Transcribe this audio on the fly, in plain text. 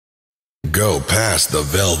Go past the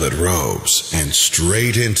velvet ropes and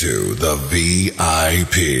straight into the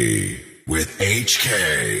VIP with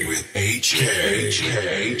HK.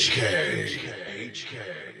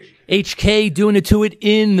 HK doing it to it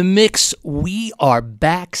in the mix. We are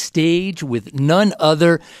backstage with none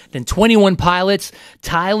other than 21 Pilots,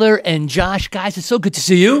 Tyler and Josh. Guys, it's so good to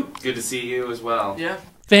see you. Good to see you as well. Yeah.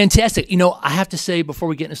 Fantastic. You know, I have to say before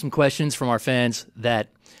we get into some questions from our fans that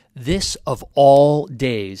this, of all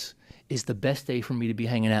days, is the best day for me to be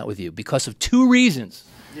hanging out with you because of two reasons.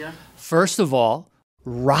 Yeah. First of all,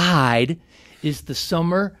 Ride is the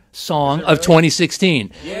summer song of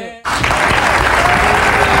 2016. Yeah.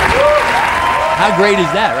 How great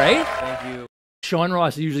is that, right? Thank you. Sean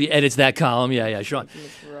Ross usually edits that column. Yeah, Sean.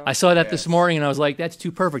 I saw that this morning, and I was like, that's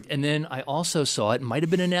too perfect. And then I also saw it might have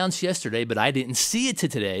been announced yesterday, but I didn't see it to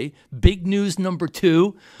today. Big news number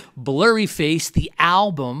 2, Blurry Face, the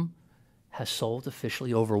album, has sold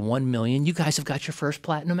officially over 1 million. You guys have got your first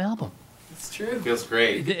platinum album. It's true. Feels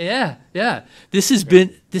great. Yeah. This has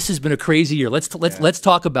been a crazy year. Let's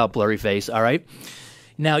talk about Blurry Face, all right?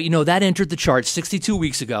 Now, you know, that entered the charts 62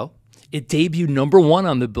 weeks ago. It debuted #1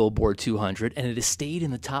 on the Billboard 200, and it has stayed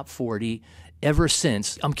in the top 40 ever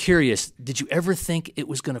since. I'm curious, did you ever think it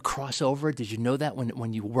was going to cross over? Did you know that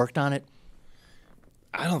when you worked on it?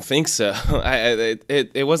 I don't think so.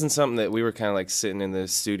 It wasn't something that we were kind of like sitting in the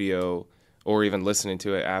studio or even listening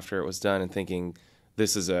to it after it was done and thinking,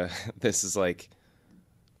 this is like,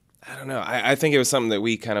 I don't know. I think it was something that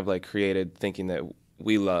we kind of like created thinking that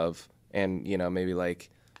we love and, you know, maybe like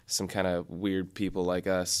some kind of weird people like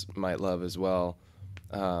us might love as well.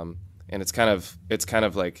 And it's kind of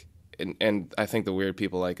like, and I think the weird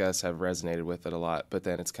people like us have resonated with it a lot, but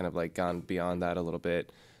then it's kind of like gone beyond that a little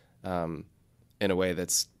bit in a way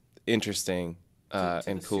that's interesting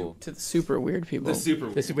and cool. To the super weird people. The super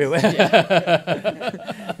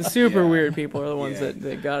weird people are the ones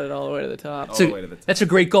that got it all the way to the top. That's a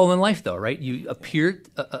great goal in life, though, right? You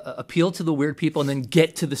appeal to the weird people and then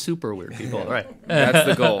get to the super weird people, right? That's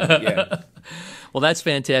the goal, yeah. Well, that's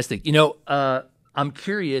fantastic. You know, I'm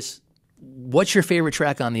curious, what's your favorite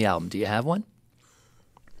track on the album? Do you have one?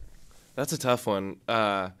 That's a tough one.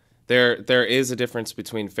 There is a difference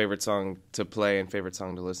between favorite song to play and favorite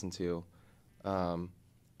song to listen to.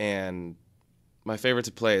 And my favorite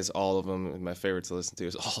to play is all of them, and my favorite to listen to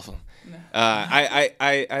is all of them.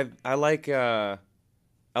 I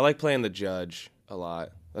like playing The Judge a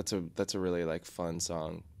lot. That's a really like fun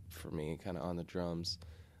song for me, kind of on the drums.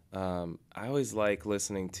 I always like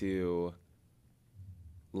listening to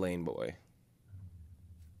Lane Boy.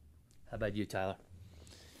 How about you, Tyler?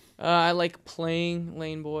 I like playing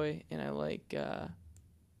Lane Boy, and I like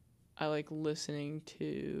listening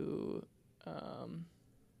to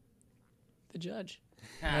The Judge.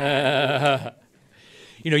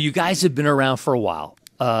 You know, you guys have been around for a while.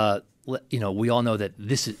 You know, we all know that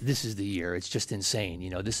this is the year. It's just insane. You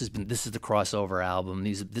know, this is the crossover album.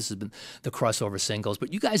 This has been the crossover singles.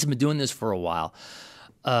 But you guys have been doing this for a while.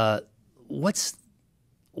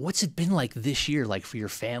 What's it been like this year, like for your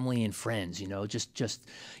family and friends? You know, just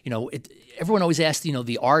you know, everyone always asks, you know,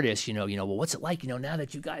 the artists, you know, well, what's it like, you know, now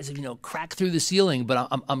that you guys have, you know, cracked through the ceiling? But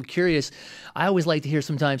I'm curious. I always like to hear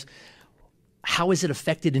sometimes, how has it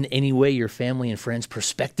affected in any way your family and friends'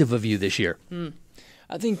 perspective of you this year?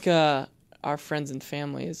 I think our friends and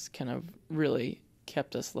family has kind of really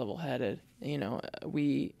kept us level-headed. You know,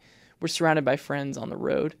 we're surrounded by friends on the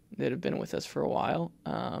road that have been with us for a while,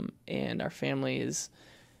 and our family is.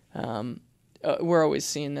 We're always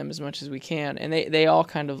seeing them as much as we can, and they all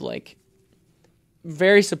kind of like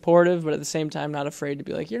very supportive, but at the same time not afraid to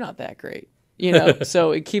be like, you're not that great, you know.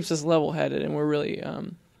 So it keeps us level-headed, and we're really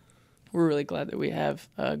glad that we have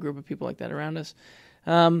a group of people like that around us.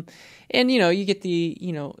 And you know, you get the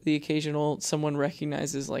occasional someone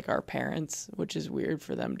recognizes like our parents, which is weird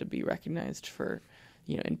for them to be recognized for,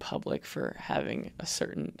 you know, in public for having a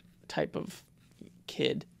certain type of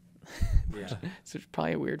kid. Yeah. So it's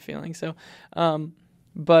probably a weird feeling. So,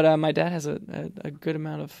 but my dad has a good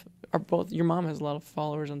amount of, your mom has a lot of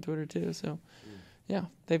followers on Twitter too. So, yeah,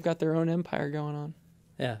 they've got their own empire going on.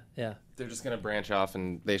 Yeah. They're just gonna branch off,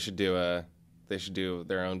 and they should do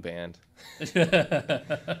their own band.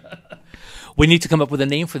 We need to come up with a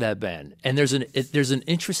name for that band. And there's an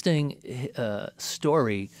interesting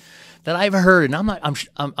story that I've heard, and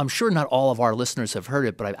I'm sure not all of our listeners have heard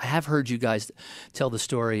it, but I have heard you guys tell the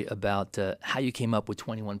story about how you came up with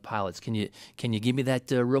 21 Pilots. Can you give me that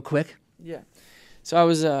real quick? Yeah. So I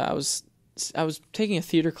was taking a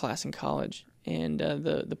theater class in college, and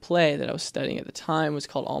the play that I was studying at the time was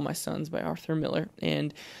called All My Sons by Arthur Miller.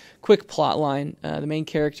 And quick plot line: the main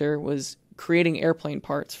character was creating airplane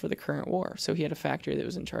parts for the current war. So he had a factory that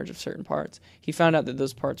was in charge of certain parts. He found out that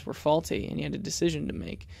those parts were faulty, and he had a decision to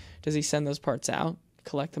make. Does he send those parts out,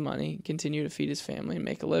 collect the money, continue to feed his family and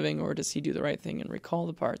make a living, or does he do the right thing and recall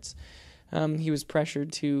the parts? He was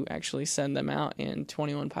pressured to actually send them out, and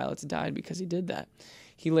 21 pilots died because he did that.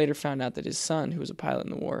 He later found out that his son, who was a pilot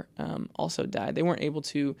in the war, also died. They weren't able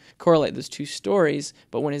to correlate those two stories,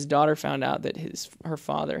 but when his daughter found out that her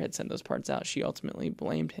father had sent those parts out, she ultimately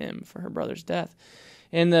blamed him for her brother's death.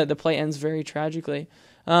 And the play ends very tragically.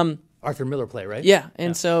 Arthur Miller play, right? Yeah,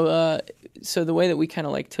 and so the way that we kind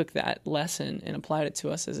of like took that lesson and applied it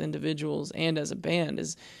to us as individuals and as a band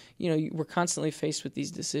is, we're constantly faced with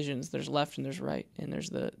these decisions. There's left and there's right, and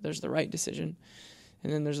there's the right decision,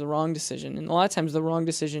 and then there's the wrong decision. And a lot of times the wrong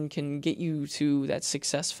decision can get you to that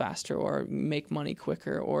success faster or make money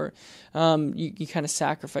quicker, or you kind of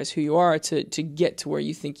sacrifice who you are to get to where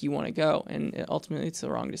you think you want to go. And ultimately it's the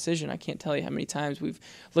wrong decision. I can't tell you how many times we've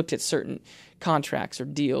looked at certain contracts or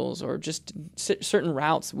deals or just certain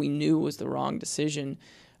routes we knew was the wrong decision.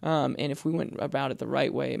 And if we went about it the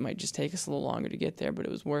right way, it might just take us a little longer to get there, but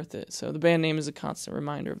it was worth it. So the band name is a constant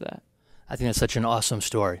reminder of that. I think that's such an awesome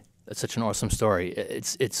story. That's such an awesome story.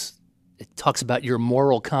 It talks about your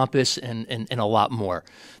moral compass and a lot more.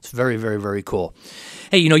 It's very, very, very cool.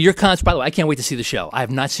 Hey, your concerts, by the way, I can't wait to see the show. I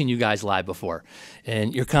have not seen you guys live before.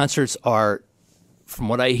 And your concerts are, from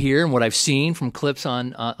what I hear and what I've seen from clips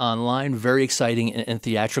online, very exciting and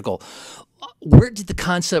theatrical. Where did the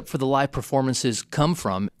concept for the live performances come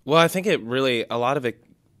from? Well, I think a lot of it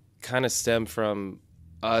kind of stemmed from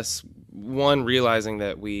us, one, realizing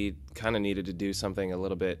that we kind of needed to do something a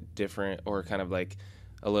little bit different or kind of like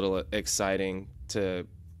a little exciting to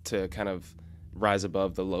kind of rise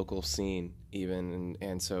above the local scene even.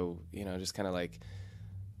 And so, just kind of like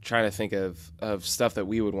trying to think of stuff that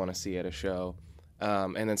we would want to see at a show.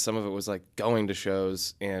 And then some of it was like going to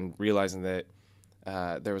shows and realizing that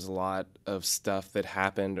there was a lot of stuff that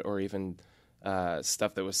happened or even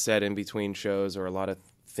stuff that was said in between shows or a lot of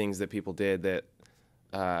things that people did that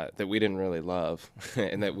we didn't really love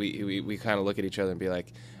and that we kind of look at each other and be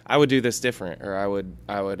like, I would do this different, or I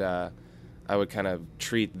would kind of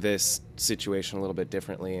treat this situation a little bit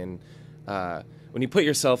differently. And when you put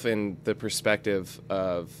yourself in the perspective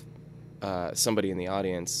of somebody in the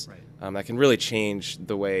audience, right, that can really change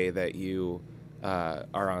the way that you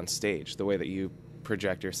are on stage, the way that you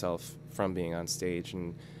project yourself from being on stage.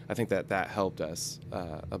 And I think that helped us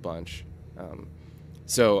a bunch.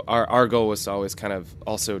 So our goal was to always kind of,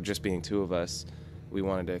 also just being two of us, we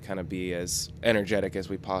wanted to kind of be as energetic as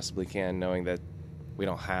we possibly can, knowing that we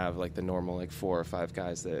don't have like the normal like 4 or 5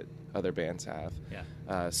 guys that other bands have.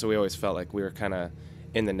 Yeah. So we always felt like we were kind of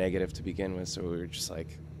in the negative to begin with, so we were just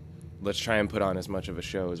like, let's try and put on as much of a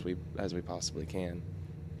show as we possibly can.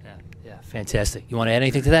 Yeah, fantastic. You want to add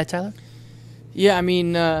anything to that, Tyler? Yeah, I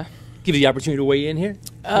mean, give you the opportunity to weigh in here.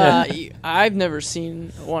 I've never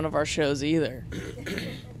seen one of our shows either.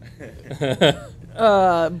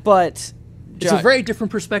 But it's a very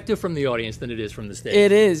different perspective from the audience than it is from the stage.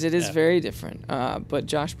 It is very different. But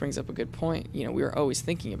Josh brings up a good point. We were always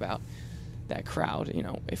thinking about that crowd.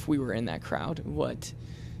 If we were in that crowd, what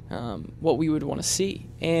we would want to see.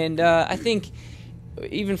 And I think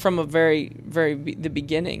even from a the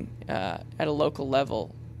beginning, at a local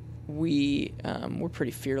level, we were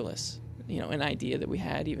pretty fearless. An idea that we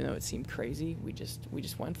had, even though it seemed crazy, we just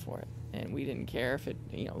went for it, and we didn't care if it.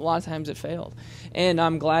 A lot of times it failed, and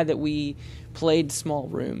I'm glad that we played small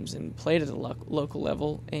rooms and played at a local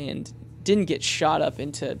level, and didn't get shot up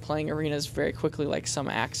into playing arenas very quickly like some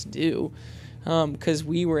acts do, because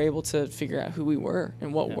we were able to figure out who we were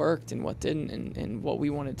and what worked and what didn't, and what we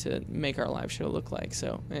wanted to make our live show look like.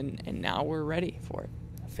 So, and now we're ready for it.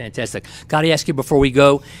 Fantastic. Got to ask you before we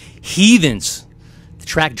go, Heathens. The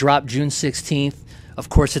track dropped June 16th. Of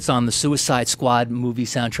course, it's on the Suicide Squad movie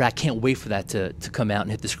soundtrack. Can't wait for that to come out and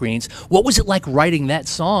hit the screens. What was it like writing that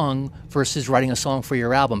song versus writing a song for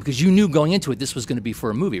your album? Because you knew going into it this was going to be for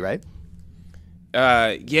a movie, right?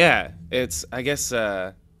 Yeah. It's, I guess,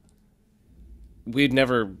 we'd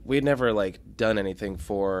never like done anything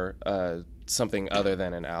for something other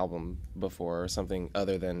than an album before, or something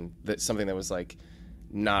other than something that was like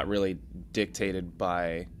not really dictated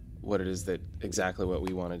by what it is that exactly what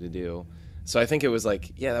we wanted to do. So I think it was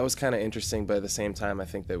like, yeah, that was kind of interesting, but at the same time, I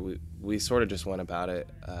think that we sort of just went about it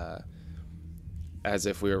as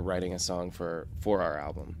if we were writing a song for our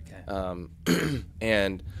album. Okay.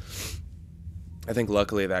 And I think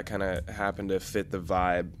luckily that kind of happened to fit the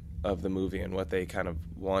vibe of the movie and what they kind of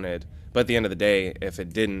wanted. But at the end of the day, if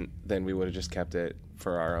it didn't, then we would have just kept it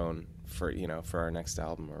for our own, for our next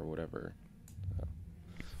album or whatever.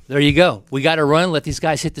 There you go. We got to run. Let these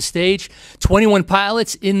guys hit the stage. 21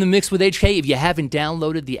 Pilots in the mix with HK. If you haven't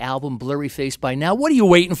downloaded the album Blurry Face by now, what are you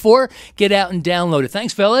waiting for? Get out and download it.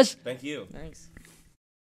 Thanks, fellas. Thank you. Thanks.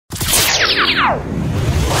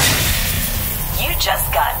 You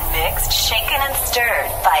just got mixed, shaken, and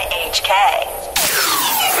stirred by HK.